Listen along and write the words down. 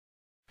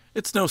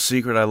It's no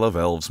secret I love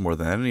elves more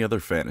than any other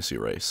fantasy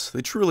race.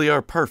 They truly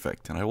are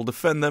perfect, and I will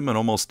defend them in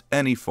almost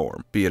any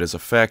form, be it as a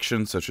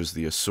faction such as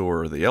the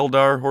Asur or the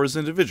Eldar, or as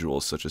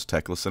individuals such as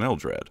Teclis and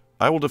Eldrad.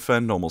 I will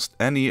defend almost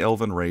any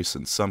elven race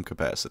in some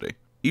capacity.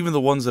 Even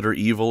the ones that are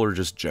evil are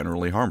just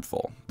generally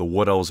harmful. The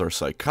Wood Elves are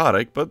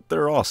psychotic, but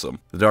they're awesome.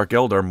 The Dark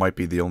Eldar might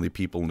be the only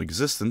people in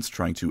existence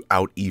trying to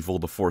out-evil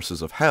the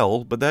forces of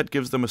hell, but that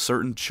gives them a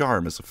certain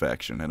charm as a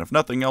faction, and if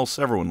nothing else,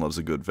 everyone loves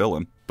a good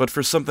villain. But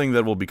for something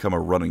that will become a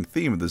running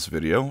theme of this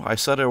video, I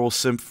said I will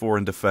simp for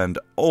and defend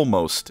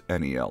almost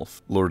any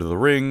elf. Lord of the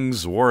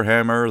Rings,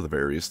 Warhammer, the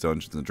various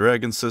Dungeons &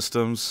 Dragons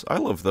systems, I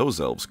love those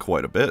elves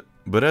quite a bit.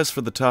 But as for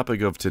the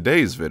topic of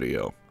today's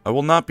video, I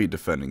will not be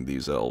defending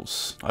these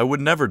elves. I would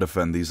never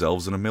defend these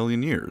elves in a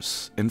million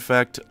years. In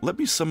fact, let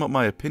me sum up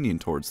my opinion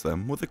towards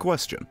them with a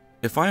question.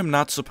 If I am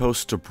not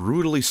supposed to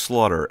brutally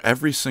slaughter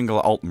every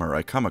single Altmer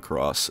I come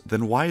across,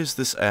 then why is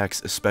this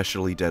axe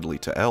especially deadly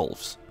to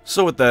elves?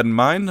 So with that in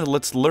mind,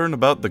 let's learn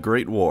about the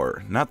Great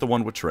War, not the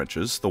one with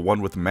trenches, the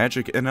one with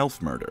magic and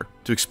elf murder.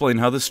 To explain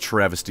how this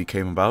travesty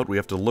came about, we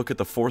have to look at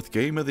the fourth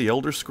game of the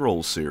Elder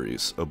Scrolls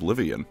series,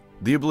 Oblivion.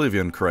 The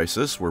Oblivion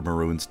Crisis, where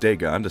Mehrunes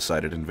Dagon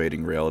decided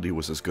invading reality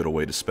was as good a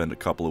way to spend a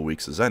couple of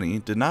weeks as any,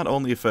 did not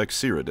only affect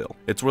Cyrodiil.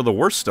 It's where the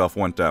worst stuff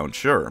went down,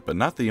 sure, but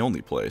not the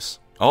only place.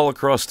 All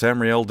across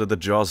Tamriel did the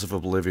jaws of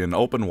Oblivion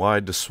open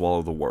wide to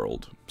swallow the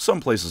world.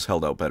 Some places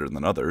held out better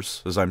than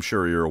others. As I'm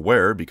sure you're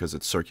aware, because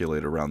it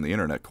circulated around the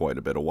internet quite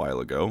a bit a while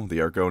ago, the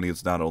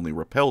Argonians not only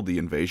repelled the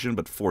invasion,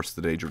 but forced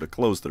the Daedra to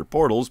close their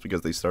portals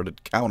because they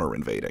started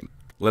counter-invading.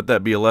 Let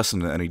that be a lesson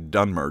to any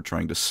Dunmer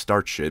trying to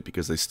start shit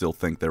because they still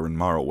think they're in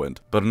Morrowind.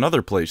 But in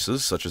other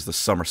places, such as the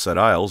Somerset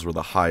Isles, where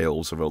the High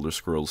Elves of Elder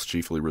Scrolls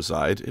chiefly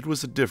reside, it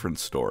was a different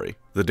story.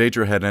 The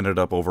Daedra had ended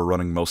up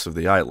overrunning most of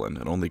the island,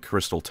 and only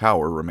Crystal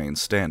Tower remained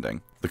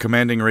standing. The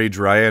commanding rage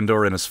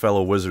Ryandor and his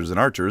fellow wizards and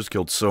archers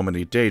killed so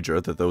many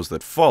Daedra that those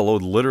that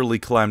followed literally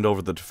climbed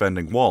over the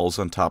defending walls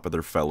on top of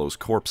their fellows'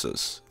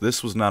 corpses.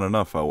 This was not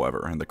enough,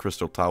 however, and the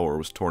Crystal Tower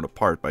was torn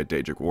apart by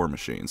Daedric war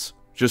machines.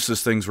 Just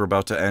as things were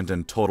about to end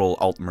in total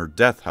Altmer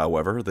death,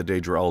 however, the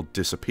Daedra all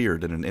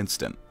disappeared in an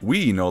instant.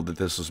 We know that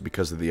this was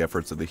because of the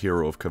efforts of the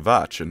hero of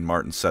Kvatch and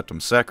Martin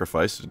Septim's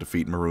sacrifice to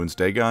defeat Mehrunes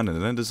Dagon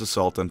and end his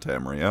assault on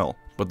Tamriel.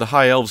 But the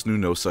High Elves knew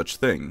no such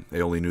thing. They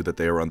only knew that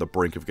they were on the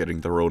brink of getting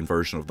their own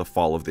version of the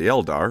fall of the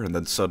Eldar, and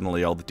then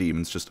suddenly all the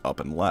demons just up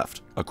and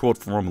left. A quote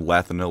from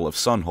Lathanil of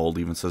Sunhold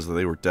even says that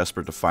they were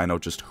desperate to find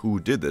out just who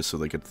did this so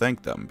they could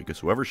thank them, because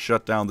whoever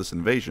shut down this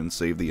invasion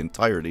saved the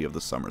entirety of the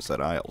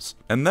Somerset Isles.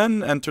 And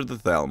then entered the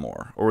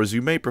Thalmor, or as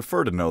you may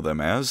prefer to know them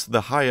as,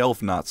 the High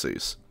Elf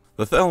Nazis.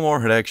 The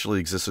Thalmor had actually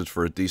existed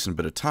for a decent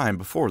bit of time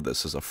before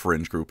this as a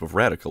fringe group of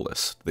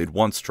radicalists. They'd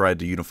once tried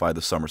to unify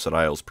the Somerset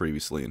Isles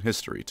previously in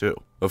history, too.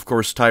 Of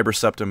course, Tiber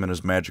Septim and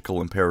his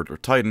magical Imperator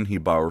Titan he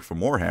borrowed from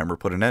Warhammer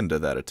put an end to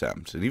that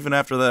attempt, and even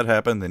after that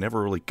happened, they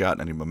never really got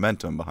any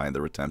momentum behind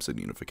their attempts at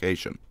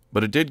unification.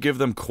 But it did give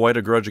them quite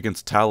a grudge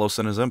against Talos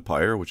and his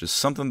empire, which is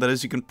something that,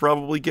 as you can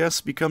probably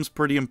guess, becomes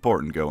pretty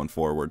important going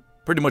forward.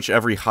 Pretty much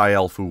every High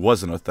Elf who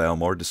wasn't a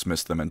Thalmor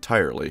dismissed them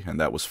entirely, and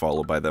that was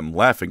followed by them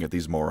laughing at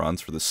these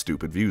morons for the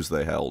stupid views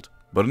they held.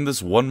 But in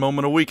this one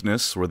moment of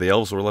weakness, where the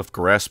elves were left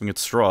grasping at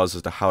straws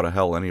as to how the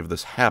hell any of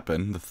this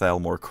happened, the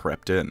Thalmor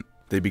crept in.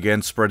 They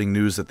began spreading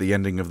news that the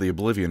ending of the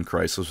Oblivion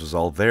Crisis was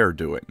all their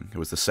doing. It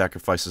was the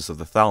sacrifices of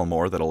the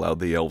Thalmor that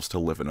allowed the elves to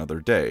live another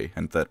day,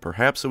 and that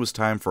perhaps it was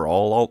time for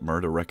all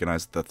Altmer to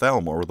recognize that the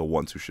Thalmor were the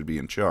ones who should be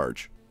in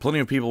charge. Plenty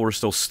of people were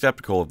still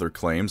skeptical of their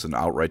claims and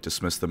outright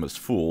dismissed them as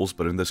fools,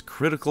 but in this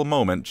critical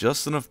moment,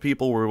 just enough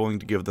people were willing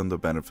to give them the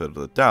benefit of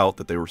the doubt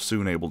that they were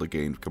soon able to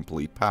gain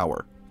complete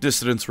power.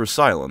 Dissidents were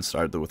silenced,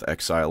 either with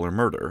exile or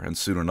murder, and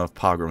soon enough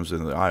pogroms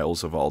in the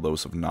Isles of all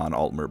those of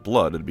non-Altmer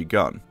blood had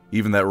begun.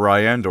 Even that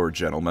Ryandor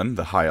gentleman,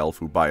 the High Elf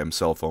who by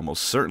himself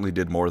almost certainly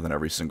did more than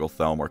every single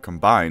Thalmor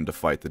combined to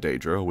fight the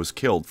Daedra, was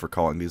killed for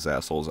calling these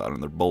assholes out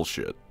on their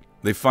bullshit.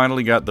 They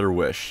finally got their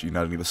wish,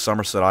 uniting the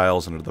Somerset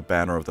Isles under the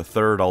banner of the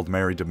Third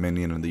Aldmeri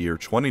Dominion in the year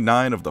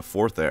 29 of the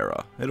Fourth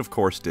Era. It of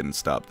course didn't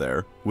stop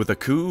there. With a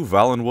coup,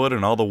 Valenwood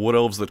and all the Wood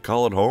Elves that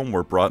call it home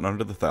were brought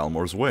under the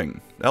Thalmor's wing.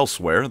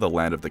 Elsewhere, the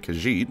land of the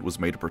Khajiit was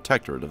made a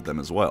protectorate of them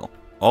as well.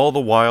 All the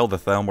while, the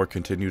Thalmor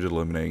continued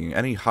eliminating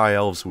any High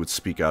Elves who would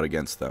speak out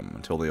against them,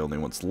 until the only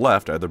ones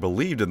left either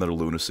believed in their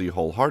lunacy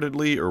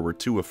wholeheartedly or were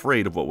too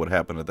afraid of what would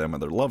happen to them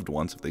and their loved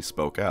ones if they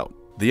spoke out.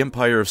 The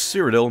Empire of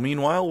Cyrodiil,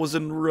 meanwhile, was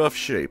in rough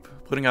shape.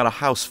 Putting out a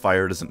house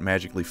fire doesn't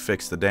magically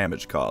fix the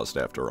damage caused,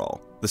 after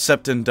all. The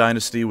Septon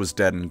dynasty was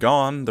dead and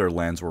gone, their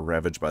lands were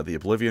ravaged by the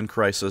Oblivion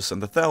Crisis,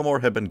 and the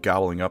Thalmor had been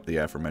gobbling up the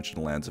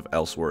aforementioned lands of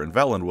Elsewhere and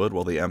Valenwood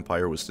while the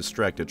Empire was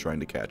distracted trying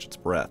to catch its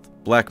breath.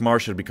 Black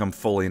Marsh had become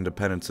fully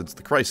independent since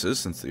the Crisis,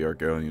 since the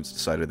Argonians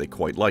decided they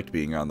quite liked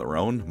being on their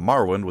own.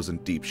 Morrowind was in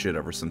deep shit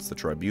ever since the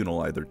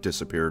Tribunal either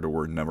disappeared or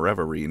were never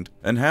ever reigned,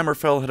 and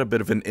Hammerfell had a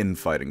bit of an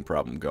infighting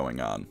problem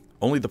going on.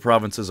 Only the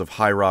provinces of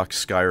High Rock,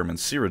 Skyrim, and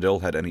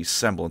Cyrodiil had any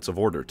semblance of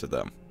order to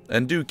them.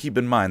 And do keep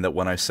in mind that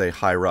when I say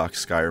High Rock,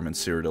 Skyrim, and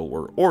Cyrodiil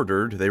were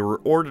ordered, they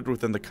were ordered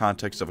within the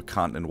context of a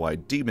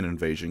continent-wide demon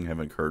invasion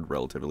having occurred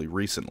relatively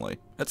recently.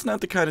 That's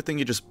not the kind of thing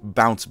you just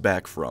bounce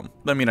back from.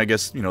 I mean, I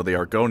guess, you know, the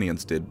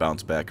Argonians did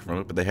bounce back from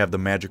it, but they have the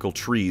magical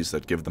trees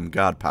that give them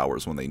god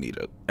powers when they need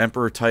it.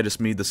 Emperor Titus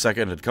Mede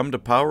II had come to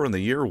power in the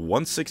year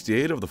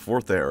 168 of the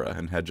Fourth Era,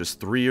 and had just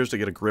 3 years to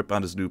get a grip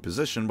on his new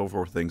position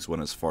before things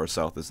went as far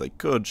south as they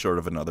could, short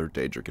of another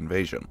Daedric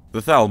invasion.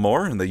 The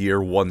Thalmor, in the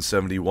year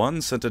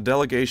 171, sent a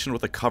delegation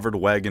with a covered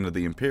wagon to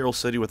the Imperial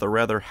City with a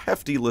rather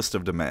hefty list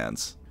of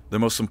demands. The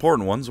most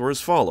important ones were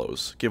as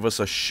follows: give us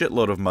a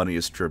shitload of money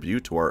as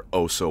tribute to our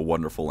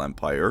oh-so-wonderful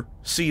empire,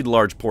 cede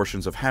large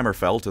portions of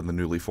Hammerfell to the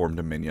newly formed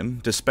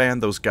Dominion,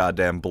 disband those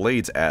goddamn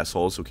Blades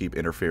assholes who keep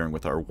interfering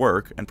with our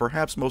work, and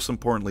perhaps most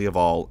importantly of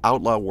all,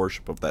 outlaw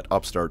worship of that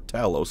upstart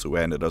Talos who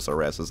handed us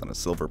our asses on a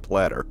silver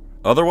platter.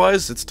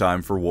 Otherwise, it's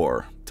time for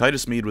war.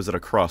 Titus Mede was at a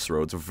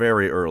crossroads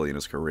very early in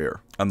his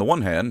career. On the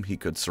one hand, he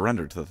could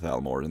surrender to the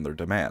Thalmor in their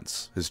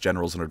demands. His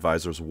generals and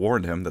advisors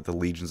warned him that the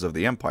legions of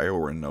the Empire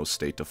were in no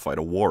state to fight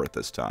a war at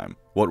this time.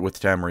 What with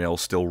Tamriel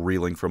still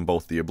reeling from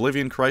both the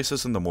Oblivion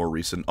Crisis and the more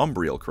recent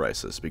Umbriel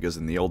Crisis, because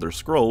in the Elder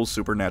Scrolls,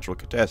 supernatural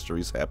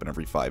catastrophes happen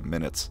every 5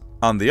 minutes.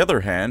 On the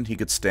other hand, he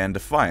could stand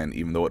defiant,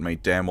 even though it may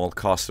damn well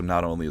cost him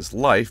not only his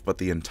life, but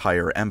the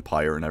entire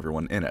Empire and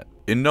everyone in it.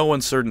 In no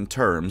uncertain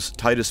terms,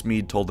 Titus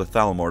Mede told the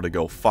Thalmor to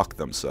go fuck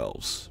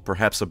themselves.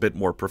 Perhaps a bit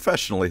more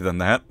professionally than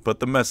that, but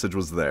the message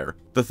was there.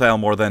 The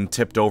Thalmor then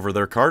tipped over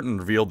their cart and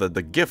revealed that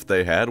the gift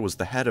they had was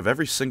the head of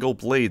every single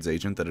Blades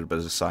agent that had been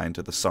assigned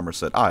to the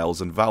Somerset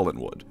Isles in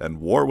Valenwood,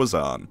 and war was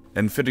on.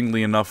 And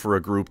fittingly enough for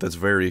a group that's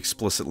very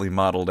explicitly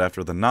modeled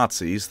after the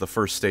Nazis, the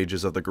first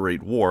stages of the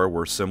Great War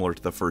were similar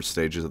to the first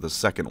stages of the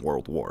Second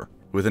World War.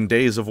 Within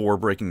days of war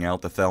breaking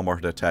out, the Thalmor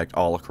had attacked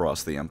all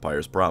across the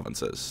Empire's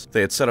provinces.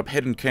 They had set up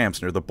hidden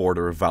camps near the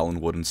border of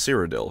Valenwood and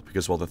Cyrodiil,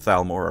 because while the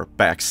Thalmor are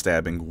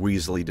backstabbing,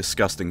 weaselly,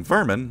 disgusting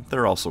vermin,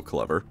 they're also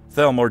clever.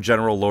 Thalmor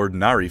General Lord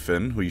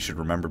Narifin, who you should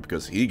remember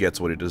because he gets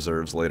what he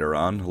deserves later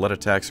on, led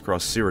attacks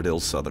across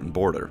Cyrodiil's southern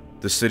border.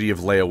 The city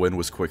of Leadup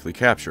was quickly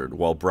captured,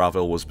 while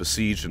Bravil was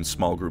besieged and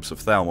small groups of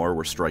Thalmor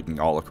were striking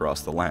all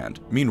across the land.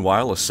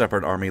 Meanwhile, a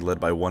separate army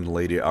led by one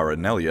Lady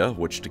Aranelia,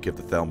 which to give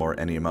the Thalmor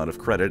any amount of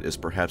credit is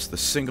perhaps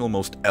the single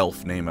most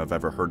elf name I've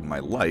ever heard in my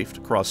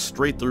life, crossed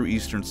straight through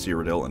eastern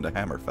Cyrodiil into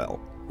Hammerfell.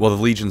 While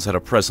the legions had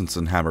a presence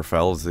in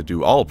Hammerfell as they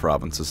do all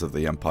provinces of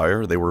the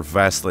Empire, they were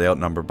vastly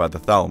outnumbered by the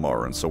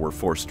Thalmor and so were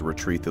forced to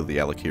retreat through the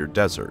Alakir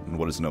Desert in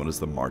what is known as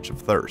the March of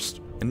Thirst.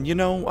 And you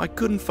know, I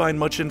couldn't find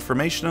much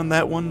information on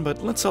that one,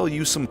 but let's all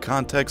use some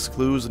context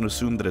clues and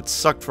assume that it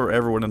sucked for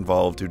everyone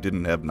involved who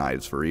didn't have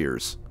knives for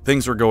ears.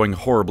 Things were going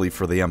horribly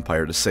for the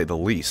Empire to say the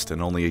least,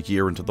 and only a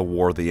year into the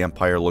war the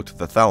Empire looked at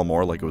the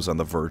Thalmor like it was on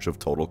the verge of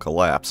total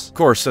collapse. Of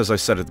course, as I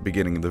said at the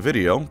beginning of the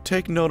video,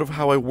 take note of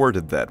how I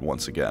worded that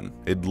once again.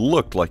 It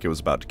looked like it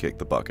was about to kick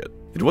the bucket.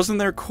 It wasn't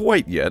there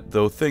quite yet,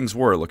 though things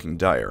were looking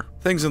dire.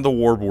 Things in the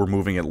war were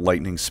moving at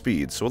lightning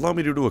speed, so allow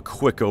me to do a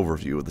quick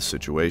overview of the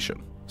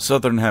situation.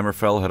 Southern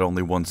Hammerfell had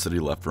only one city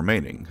left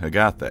remaining,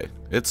 Hagathe.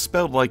 It's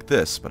spelled like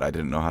this, but I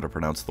didn't know how to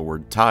pronounce the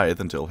word tithe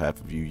until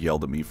half of you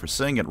yelled at me for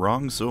saying it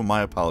wrong, so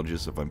my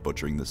apologies if I'm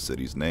butchering this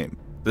city's name.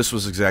 This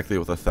was exactly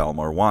what the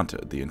Thalmor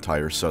wanted, the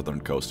entire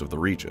southern coast of the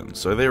region,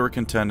 so they were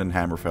content in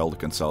Hammerfell to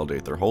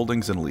consolidate their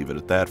holdings and leave it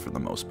at that for the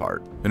most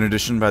part. In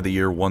addition, by the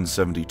year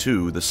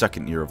 172, the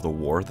second year of the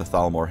war, the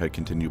Thalmor had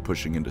continued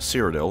pushing into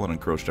Cyrodiil and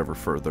encroached ever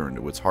further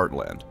into its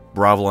heartland.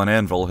 Bravil and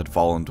Anvil had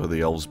fallen to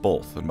the elves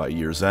both, and by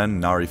year's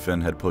end,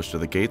 Narifin had pushed to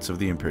the gates of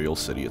the Imperial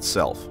City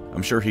itself.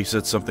 I'm sure he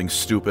said something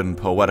stupid and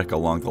poetic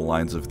along the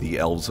lines of the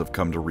elves have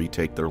come to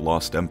retake their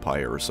lost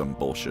empire or some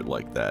bullshit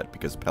like that,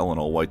 because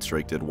Pelennor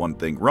Whitestrake did one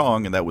thing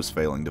wrong and that was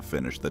failing to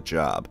finish the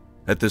job.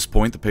 At this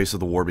point, the pace of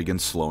the war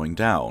begins slowing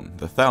down.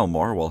 The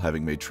Thalmor, while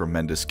having made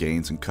tremendous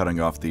gains and cutting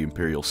off the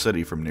Imperial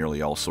City from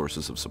nearly all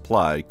sources of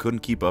supply, couldn't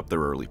keep up their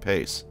early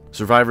pace.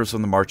 Survivors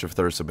from the March of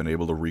Thirst have been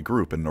able to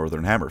regroup in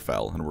northern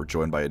Hammerfell and were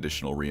joined by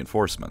additional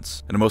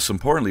reinforcements. And most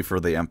importantly for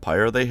the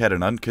Empire, they had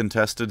an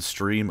uncontested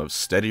stream of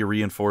steady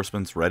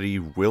reinforcements ready,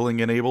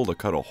 willing, and able to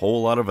cut a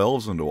whole lot of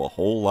elves into a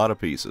whole lot of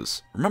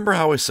pieces. Remember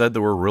how I said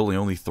there were really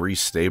only 3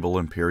 stable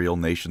Imperial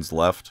nations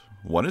left?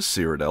 One is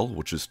Cyrodiil,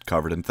 which is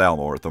covered in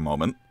Thalmor at the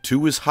moment.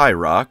 2 is High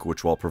Rock,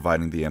 which while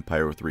providing the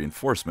Empire with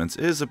reinforcements,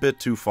 is a bit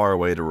too far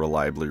away to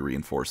reliably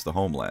reinforce the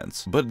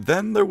homelands. But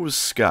then there was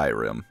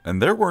Skyrim, and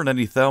there weren't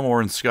any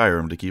Thalmor in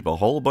Skyrim to keep a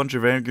whole bunch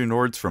of angry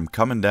Nords from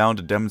coming down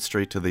to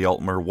demonstrate to the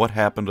Altmer what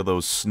happened to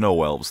those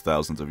snow elves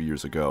thousands of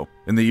years ago.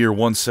 In the year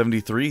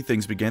 173,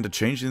 things began to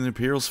change in the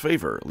Imperial's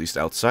favor, at least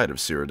outside of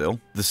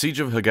Cyrodiil. The siege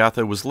of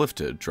Hagathe was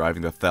lifted,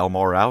 driving the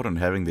Thalmor out and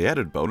having the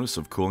added bonus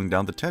of cooling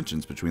down the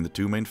tensions between the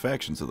 2 main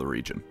factions of the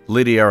region.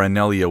 Lady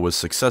Aranelia was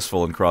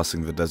successful in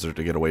crossing the desert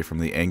to get away from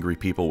the angry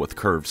people with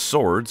curved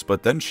swords,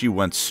 but then she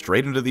went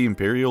straight into the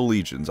Imperial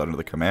legions under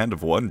the command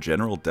of one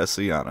General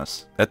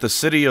Decianus. At the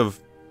city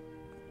of...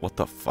 what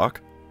the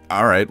fuck?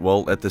 Alright,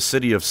 well, at the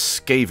city of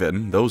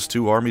Skaven, those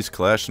two armies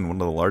clashed in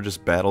one of the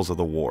largest battles of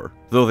the war.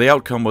 Though the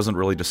outcome wasn't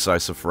really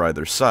decisive for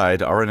either side,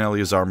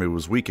 Arenalia's army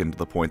was weakened to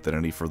the point that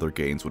any further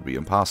gains would be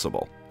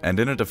impossible. And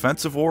in a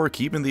defensive war,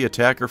 keeping the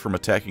attacker from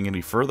attacking any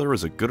further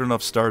is a good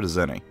enough start as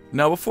any.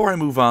 Now, before I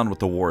move on with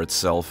the war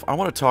itself, I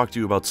want to talk to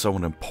you about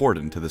someone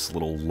important to this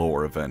little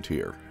lore event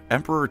here.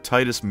 Emperor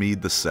Titus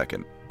Mede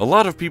II. A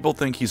lot of people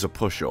think he's a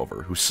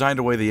pushover, who signed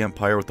away the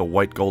Empire with the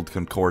White Gold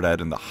Concordat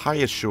in the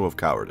highest show of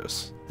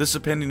cowardice. This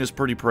opinion is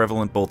pretty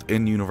prevalent both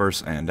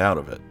in-universe and out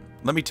of it.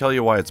 Let me tell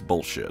you why it's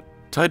bullshit.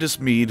 Titus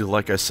Mede,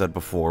 like I said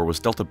before,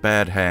 was dealt a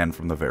bad hand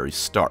from the very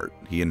start.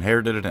 He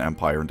inherited an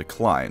empire in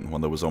decline,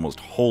 one that was almost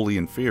wholly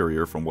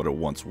inferior from what it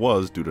once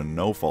was due to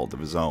no fault of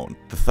his own.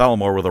 The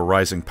Thalmor were the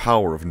rising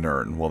power of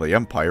Nirn, while the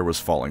empire was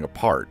falling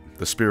apart.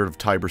 The spirit of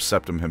Tiber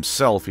Septim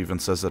himself even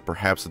says that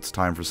perhaps it's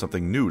time for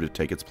something new to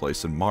take its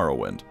place in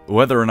Morrowind.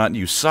 Whether or not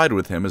you side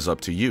with him is up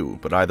to you,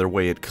 but either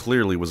way it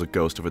clearly was a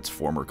ghost of its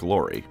former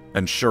glory.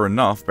 And sure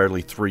enough,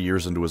 barely 3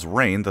 years into his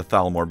reign, the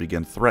Thalmor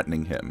begin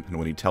threatening him, and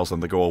when he tells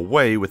them to go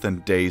away, within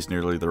days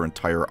nearly their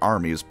entire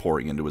army is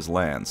pouring into his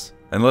lands.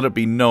 And let it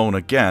be known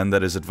again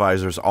that his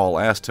advisors all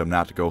asked him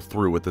not to go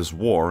through with this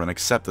war and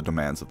accept the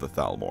demands of the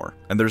Thalmor.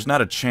 And there's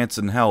not a chance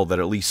in hell that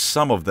at least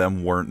some of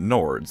them weren't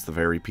Nords, the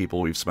very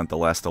people we've spent the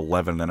last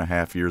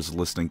 11.5 years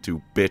listening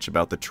to bitch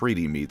about the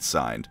treaty Mede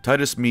signed.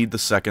 Titus Mede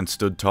II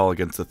stood tall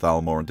against the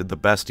Thalmor and did the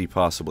best he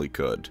possibly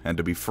could, and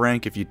to be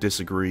frank, if you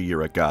disagree,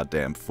 you're a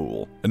goddamn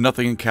fool. And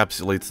nothing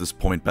encapsulates this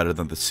point better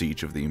than the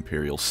siege of the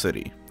Imperial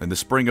City. In the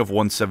spring of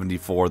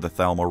 174, the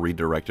Thalmor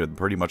redirected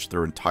pretty much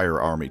their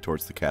entire army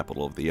towards the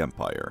capital of the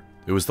Empire.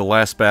 It was the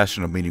last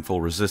bastion of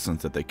meaningful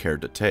resistance that they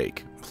cared to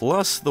take.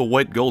 Plus, the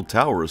White Gold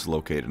Tower is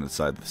located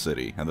inside the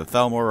city, and the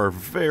Thalmor are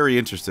very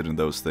interested in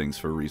those things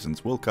for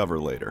reasons we'll cover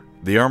later.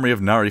 The army of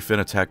Narifin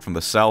attacked from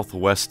the south,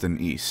 west, and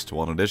east,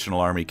 while an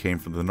additional army came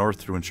from the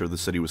north to ensure the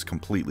city was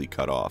completely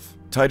cut off.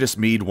 Titus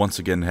Mede once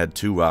again had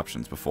two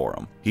options before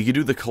him. He could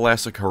do the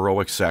classic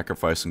heroic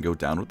sacrifice and go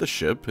down with the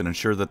ship, and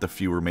ensure that the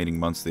few remaining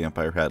months the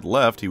Empire had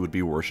left, he would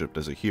be worshipped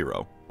as a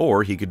hero.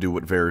 Or he could do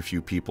what very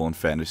few people in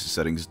fantasy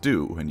settings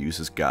do, and use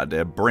his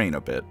goddamn brain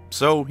a bit.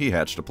 So he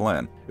hatched a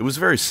plan. It was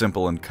very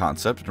simple in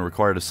concept, and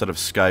required a set of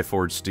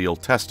Skyforged steel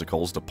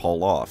testicles to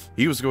pull off.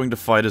 He was going to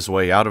fight his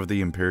way out of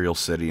the Imperial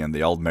City and the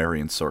Aldmeri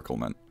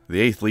encirclement.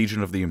 The 8th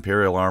Legion of the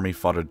Imperial Army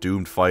fought a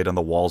doomed fight on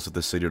the walls of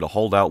the city to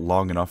hold out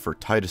long enough for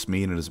Titus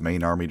Mede and his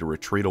main army to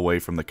retreat away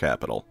from the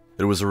capital.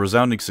 It was a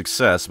resounding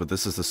success, but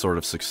this is the sort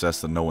of success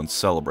that no one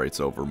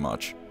celebrates over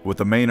much. With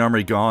the main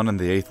army gone and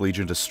the 8th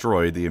Legion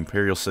destroyed, the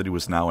Imperial City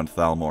was now in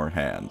Thalmor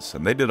hands,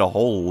 and they did a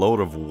whole load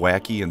of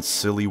wacky and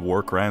silly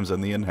war crimes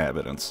on the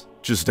inhabitants.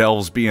 Just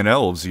elves being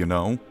elves, you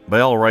know. By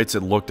all rights,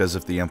 it looked as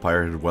if the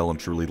Empire had well and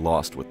truly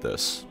lost with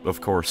this.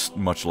 Of course,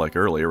 much like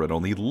earlier, it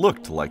only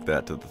looked like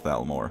that to the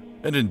Thalmor.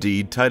 And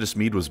indeed, Titus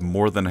Mede was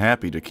more than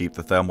happy to keep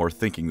the Thalmor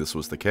thinking this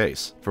was the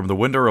case. From the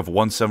winter of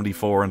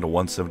 174 into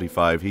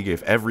 175, he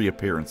gave every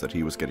appearance that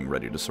he was getting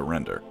ready to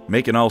surrender.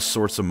 Making all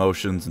sorts of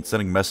motions and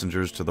sending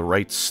messengers to the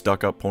right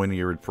stuck-up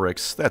pointy-eared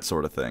pricks, that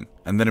sort of thing.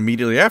 And then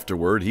immediately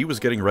afterward, he was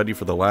getting ready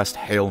for the last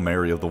Hail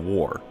Mary of the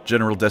war.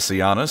 General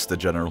Decianus, the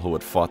general who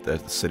had fought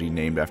at the city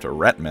named after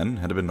Ratman,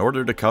 had been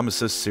ordered to come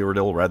assist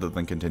Cyrodiil rather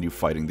than continue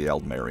fighting the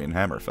Aldmeri in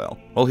Hammerfell.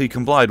 While he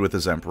complied with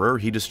his emperor,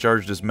 he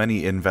discharged as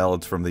many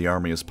invalids from the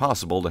army as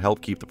possible to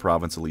help keep the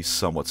province at least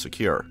somewhat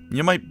secure.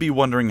 You might be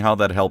wondering how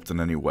that helped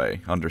in any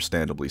way,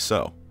 understandably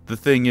so. The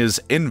thing is,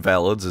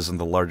 invalids is in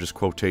the largest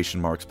quotation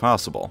marks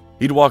possible.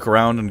 He'd walk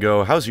around and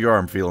go, "How's your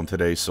arm feeling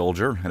today,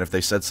 soldier?" And if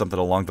they said something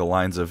along the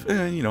lines of,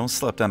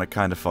 slept on it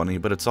kinda funny,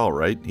 but it's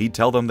alright, he'd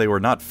tell them they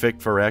were not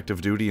fit for active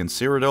duty in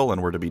Cyrodiil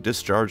and were to be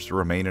discharged to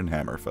remain in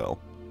Hammerfell.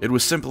 It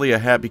was simply a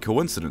happy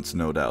coincidence,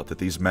 no doubt, that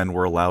these men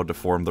were allowed to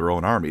form their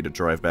own army to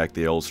drive back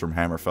the elves from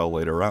Hammerfell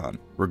later on.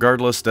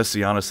 Regardless,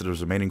 Decianus and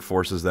his remaining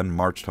forces then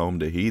marched home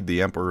to heed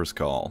the Emperor's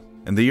call.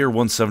 In the year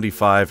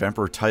 175,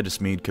 Emperor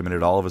Titus Mede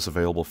committed all of his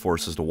available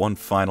forces to one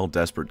final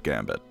desperate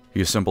gambit.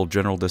 He assembled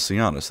General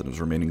Decianus and his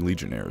remaining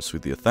legionnaires, who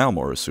the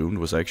Thalmor assumed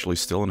was actually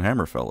still in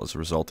Hammerfell as a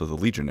result of the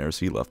legionnaires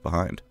he left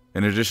behind.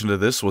 In addition to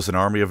this was an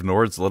army of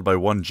Nords led by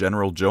one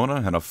General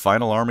Jonah and a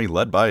final army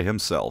led by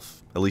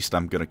himself. At least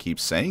I'm gonna keep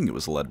saying it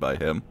was led by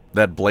him.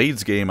 That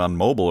Blades game on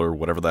mobile, or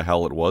whatever the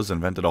hell it was,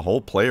 invented a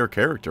whole player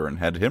character and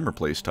had him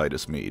replace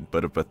Titus Mede.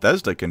 But if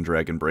Bethesda can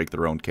drag and break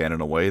their own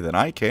canon away, then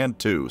I can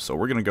too, so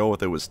we're gonna go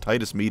with it was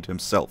Titus Mede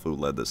himself who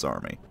led this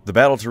army. The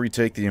battle to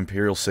retake the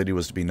Imperial City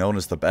was to be known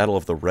as the Battle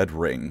of the Red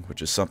Ring,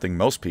 which is something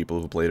most people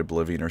who played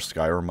Oblivion or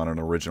Skyrim on an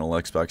original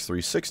Xbox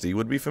 360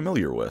 would be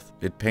familiar with.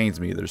 It pains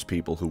me there's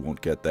people who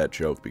won't get that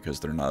joke because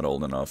they're not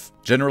old enough.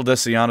 General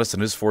Decianus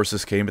and his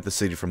forces came at the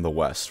city from the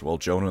west, while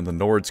Jonah and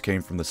the Nords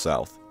came from the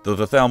south. Though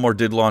the Thalmor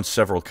did launch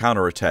several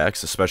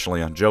counterattacks,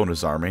 especially on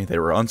Jonah's army, they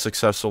were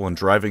unsuccessful in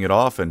driving it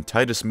off, and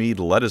Titus Mede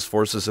led his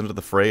forces into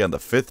the fray on the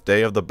 5th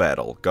day of the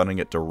battle, gunning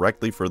it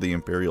directly for the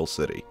Imperial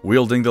city.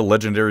 Wielding the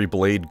legendary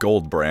blade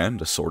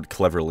Goldbrand, a sword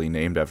cleverly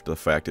named after the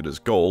fact it is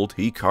gold,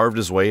 he carved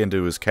his way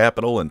into his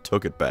capital and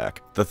took it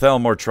back. The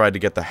Thalmor tried to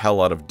get the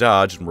hell out of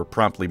Dodge and were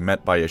promptly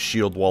met by a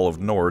shield wall of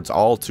Nords,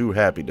 all too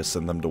happy to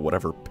send them to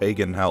whatever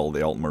pagan hell the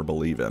Altmer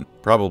believe in.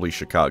 Probably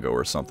Chicago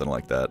or something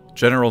like that.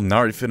 General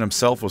Narfin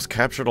himself was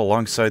captured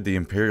alongside the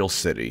Imperial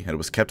city, and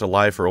was kept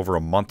alive for over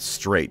a month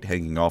straight,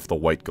 hanging off the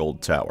White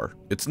Gold Tower.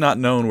 It's not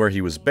known where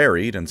he was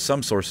buried, and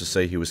some sources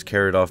say he was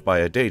carried off by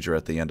a Daedra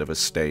at the end of his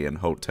stay in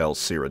Hotel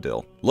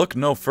Cyrodiil. Look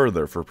no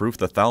further for proof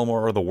the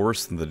Thalmor are the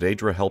worse than the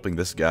Daedra helping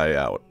this guy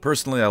out.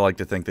 Personally, I like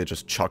to think they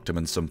just chucked him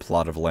in some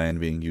plot of land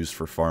being used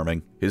for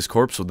farming. His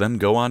corpse would then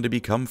go on to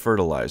become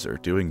fertilizer,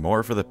 doing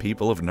more for the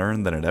people of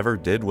Nirn than it ever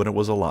did when it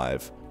was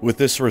alive. With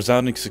this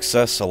resounding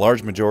success, a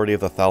large majority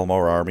of the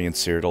Thalmor army in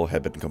Cyrodiil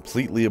had been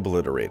completely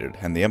obliterated,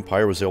 and the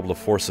Empire was able to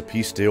force a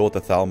peace deal with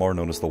the Thalmor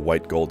known as the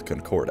White Gold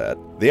Concordat.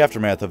 The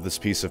aftermath of this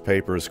piece of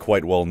paper is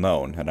quite well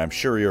known, and I'm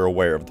sure you're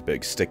aware of the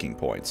big sticking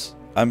points.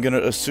 I'm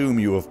gonna assume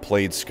you have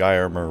played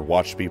Skyrim or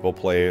watched people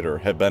play it or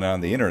have been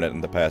on the internet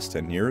in the past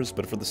 10 years,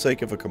 but for the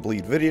sake of a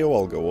complete video,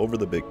 I'll go over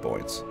the big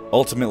points.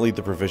 Ultimately,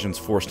 the provisions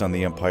forced on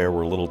the Empire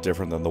were a little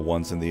different than the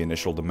ones in the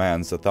initial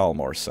demands the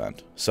Thalmor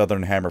sent.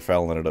 Southern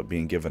Hammerfell ended up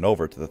being given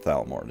over to the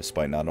Thalmor,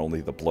 despite not only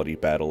the bloody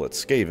battle at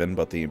Skaven,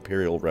 but the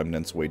Imperial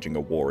remnants waging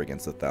a war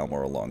against the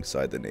Thalmor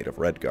alongside the native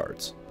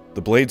Redguards.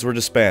 The Blades were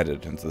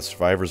disbanded, and the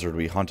survivors are to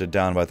be hunted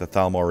down by the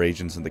Thalmor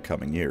agents in the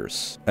coming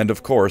years. And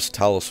of course,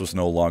 Talos was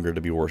no longer to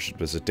be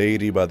worshipped as a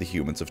deity by the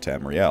humans of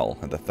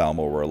Tamriel, and the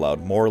Thalmor were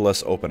allowed more or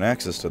less open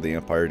access to the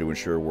Empire to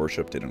ensure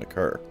worship didn't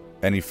occur.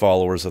 Any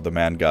followers of the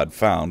man-god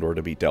found were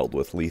to be dealt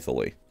with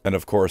lethally. And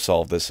of course,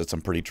 all of this had some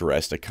pretty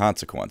drastic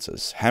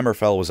consequences.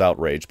 Hammerfell was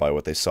outraged by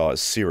what they saw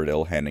as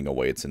Cyrodiil handing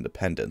away its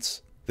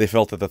independence. They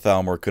felt that the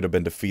Thalmor could have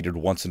been defeated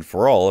once and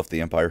for all if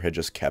the Empire had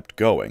just kept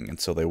going, and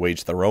so they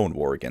waged their own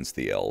war against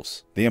the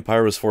Elves. The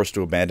Empire was forced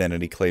to abandon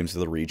any claims to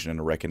the region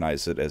and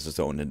recognize it as its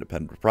own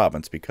independent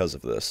province because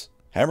of this.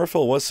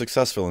 Hammerfell was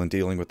successful in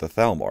dealing with the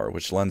Thalmor,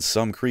 which lends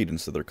some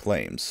credence to their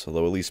claims,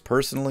 although at least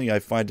personally I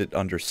find it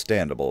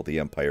understandable the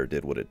Empire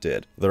did what it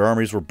did. Their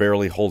armies were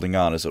barely holding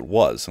on as it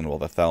was, and while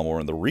the Thalmor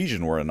in the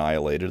region were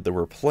annihilated, there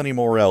were plenty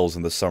more Elves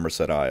in the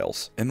Somerset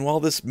Isles. And while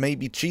this may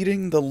be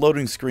cheating, the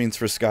loading screens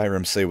for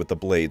Skyrim say what the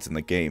Blades in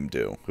the game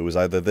do. It was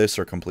either this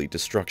or complete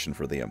destruction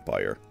for the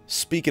Empire.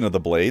 Speaking of the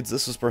Blades,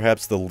 this was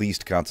perhaps the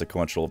least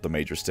consequential of the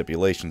major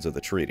stipulations of the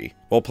treaty.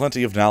 While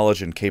plenty of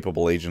knowledge and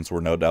capable agents were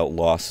no doubt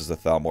lost as the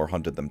Thalmor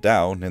hunted them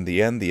down, in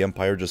the end the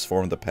Empire just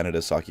formed the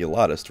Penitus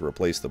Oculatus to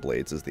replace the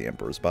Blades as the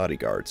Emperor's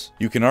bodyguards.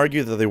 You can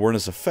argue that they weren't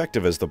as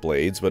effective as the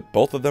Blades, but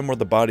both of them were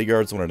the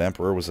bodyguards when an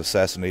Emperor was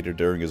assassinated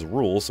during his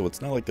rule, so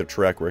it's not like their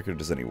track record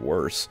is any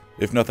worse.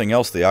 If nothing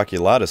else, the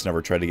Oculatus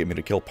never tried to get me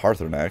to kill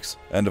Parthenax.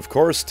 And of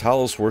course,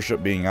 Talos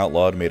worship being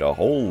outlawed made a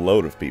whole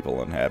load of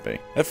people unhappy.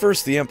 At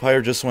first, the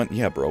Empire just went,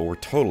 yeah bro, we're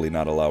totally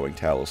not allowing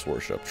Talos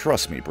worship.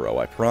 Trust me bro,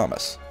 I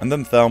promise. And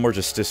then Thalmor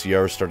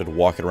Justiciar started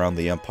walking around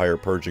the Empire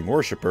purging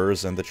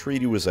worshippers, and the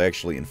treaty was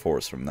actually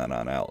enforced from then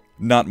on out.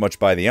 Not much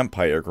by the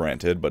Empire,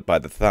 granted, but by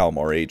the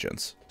Thalmor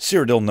agents.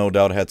 Cyrodiil no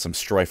doubt had some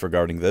strife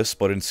regarding this,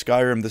 but in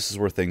Skyrim this is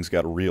where things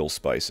got real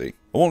spicy.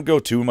 I won't go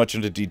too much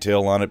into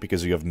detail on it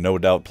because you have no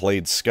doubt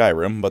played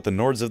Skyrim, but the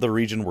Nords of the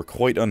region were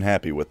quite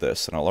unhappy with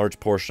this, and a large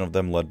portion of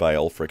them led by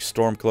Ulfric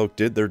Stormcloak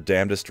did their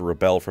damnedest to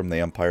rebel from the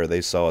Empire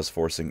they saw as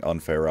forcing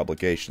unfair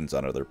obligations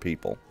on other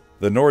people.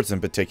 The Nords in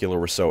particular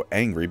were so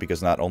angry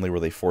because not only were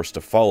they forced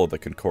to follow the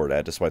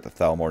Concordat despite the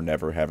Thalmor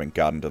never having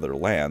gotten to their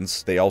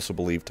lands, they also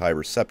believed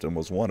Tyrus Septim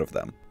was one of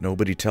them.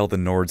 Nobody tell the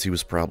Nords he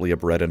was probably a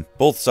Breton.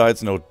 Both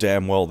sides know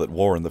damn well that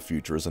war in the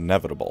future is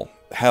inevitable.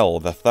 Hell,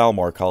 the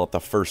Thalmor call it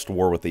the first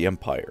war with the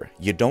Empire.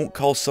 You don't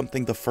call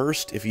something the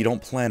first if you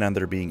don't plan on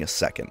there being a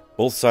second.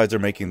 Both sides are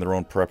making their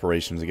own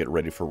preparations to get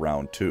ready for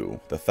round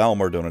 2. The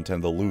Thalmor don't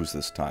intend to lose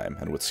this time,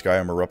 and with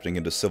Skyrim erupting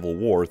into civil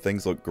war,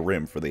 things look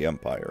grim for the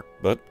Empire.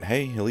 But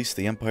hey, at least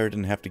the Empire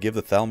didn't have to give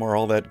the Thalmor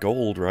all that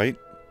gold, right?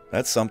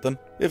 That's something.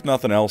 If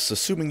nothing else,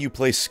 assuming you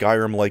play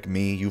Skyrim like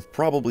me, you've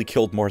probably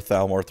killed more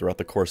Thalmor throughout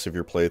the course of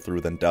your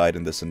playthrough than died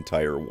in this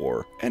entire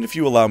war. And if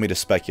you allow me to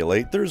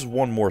speculate, there's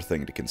one more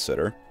thing to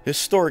consider.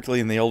 Historically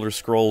in the Elder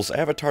Scrolls,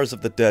 avatars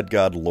of the dead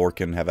god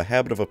Lorkhan have a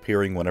habit of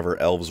appearing whenever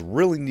elves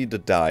really need to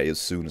die as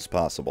soon as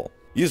possible.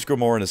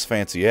 Ysgramor and his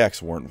fancy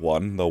axe weren't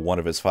one, though one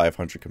of his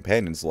 500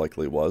 companions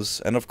likely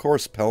was, and of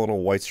course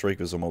Pelennor Whitestrake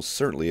was almost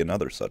certainly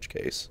another such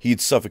case.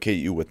 He'd suffocate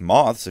you with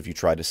moths if you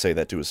tried to say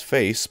that to his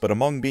face, but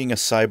among being a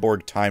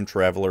cyborg time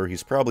traveler,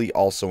 he's probably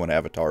also an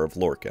avatar of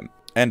Lorkhan.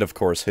 And of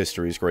course,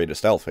 history's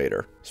greatest elf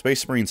hater.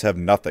 Space Marines have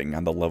nothing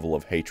on the level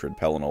of hatred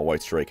Pelennor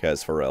Whitestrake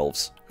has for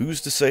elves.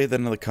 Who's to say that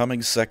in the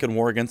coming second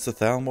war against the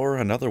Thalmor,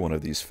 another one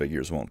of these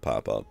figures won't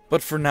pop up.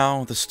 But for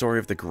now, the story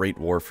of the Great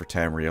War for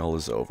Tamriel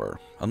is over.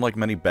 Unlike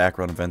many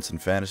background events in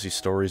fantasy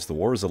stories, the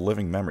war is a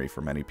living memory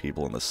for many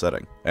people in the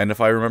setting. And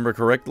if I remember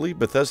correctly,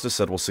 Bethesda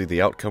said we'll see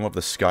the outcome of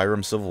the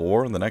Skyrim Civil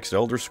War in the next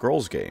Elder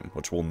Scrolls game,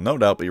 which will no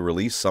doubt be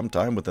released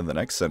sometime within the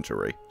next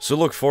century. So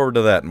look forward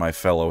to that, my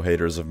fellow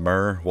haters of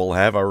Mer. We'll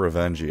have our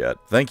revenge yet.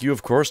 Thank you,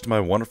 of course, to my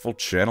wonderful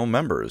channel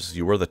members.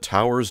 You are the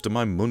towers to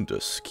my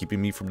mundus,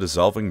 keeping me from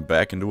dissolving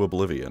back into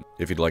oblivion.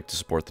 If you'd like to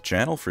support the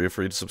channel, feel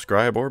free to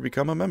subscribe or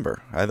become a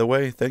member. Either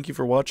way, thank you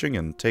for watching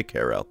and take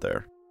care out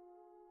there.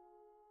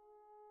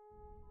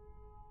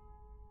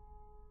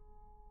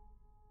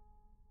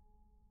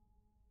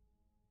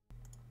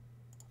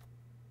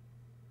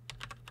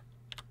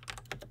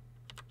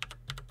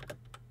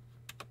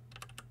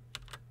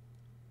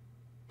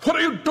 What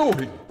are you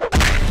doing?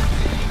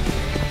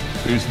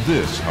 Is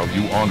this how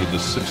you honor the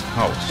sixth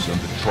house and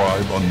the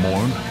tribe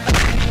unmourned?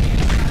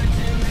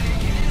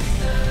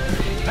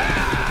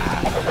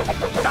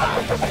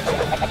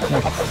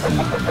 What a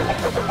fool.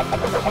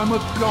 I'm a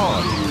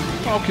god.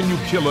 How can you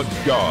kill a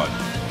god?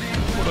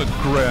 What a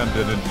grand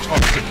and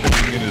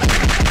intoxicating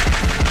innocence.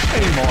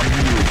 Shame on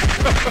you.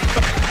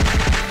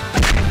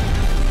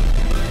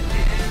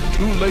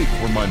 Too late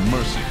for my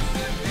mercy.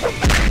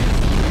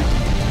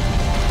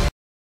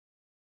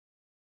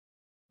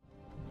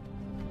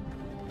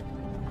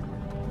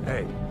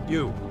 Hey,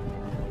 you.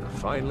 You're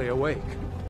finally awake.